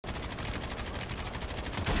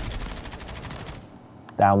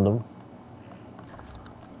Downed them.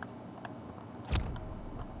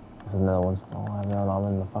 There's another one still alive. No,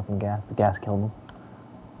 I'm in the fucking gas. The gas killed him.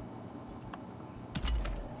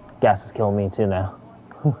 Gas is killing me too now.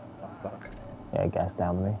 Oh, fuck. Yeah, gas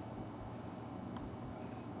downed me.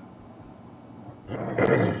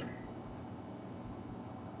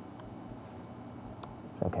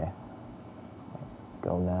 It's okay.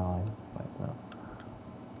 Go now. No.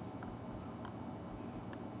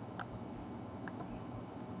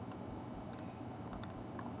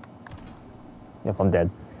 Yep, I'm dead.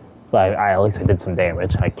 But at least I did some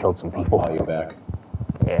damage. I killed some people. I'll call you back.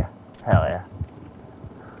 Yeah. Hell yeah.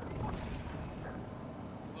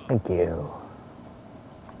 Thank you.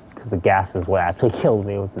 Because the gas is what actually killed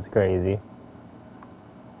me, which is crazy.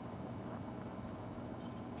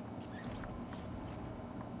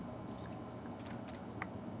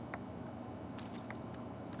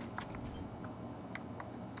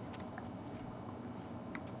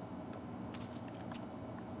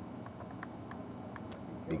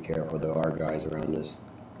 Be careful, there are guys around us.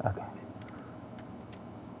 Okay.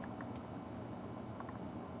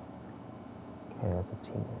 Okay, that's a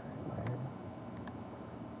team right there.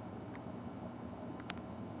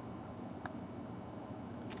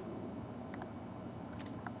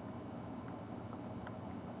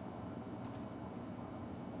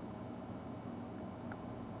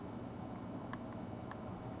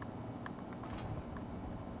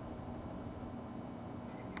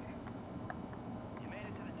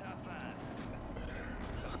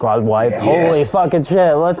 Squad wiped. Yes. Holy fucking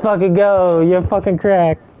shit. Let's fucking go. You're fucking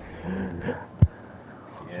cracked.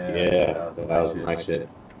 Yeah, that was nice shit.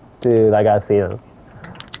 Dude, I gotta see this.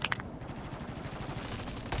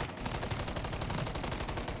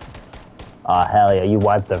 Aw, hell yeah. You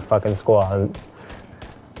wiped the fucking squad.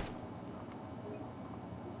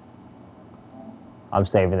 I'm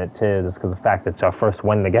saving it too, just because the fact that it's our first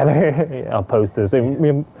win together. I'll post this.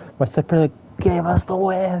 My stepbrother gave us the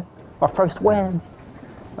win. Our first win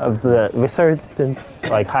of the resurgence,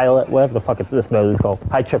 like highlight, whatever the fuck it's this mode is called.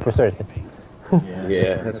 High trip resurgence.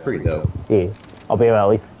 Yeah, that's pretty dope. Yeah. I'll be able to at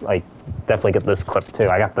least, like, definitely get this clip too.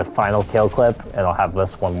 I got the final kill clip, and I'll have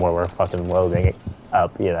this one where we're fucking loading it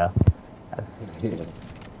up, you know.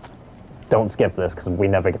 Don't skip this, because we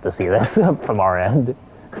never get to see this from our end.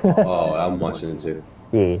 Oh, I'm watching it too.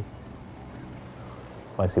 Yeah.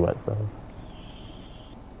 Let's see what it says.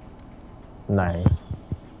 Nice.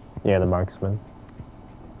 Yeah, the marksman.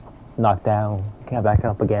 Knocked down. Got back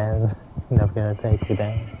up again. Never gonna take you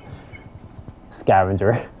down.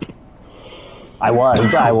 Scavenger. I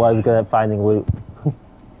was good at finding loot.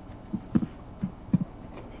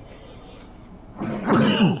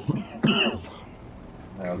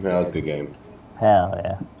 That was a good game. Hell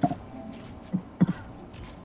yeah.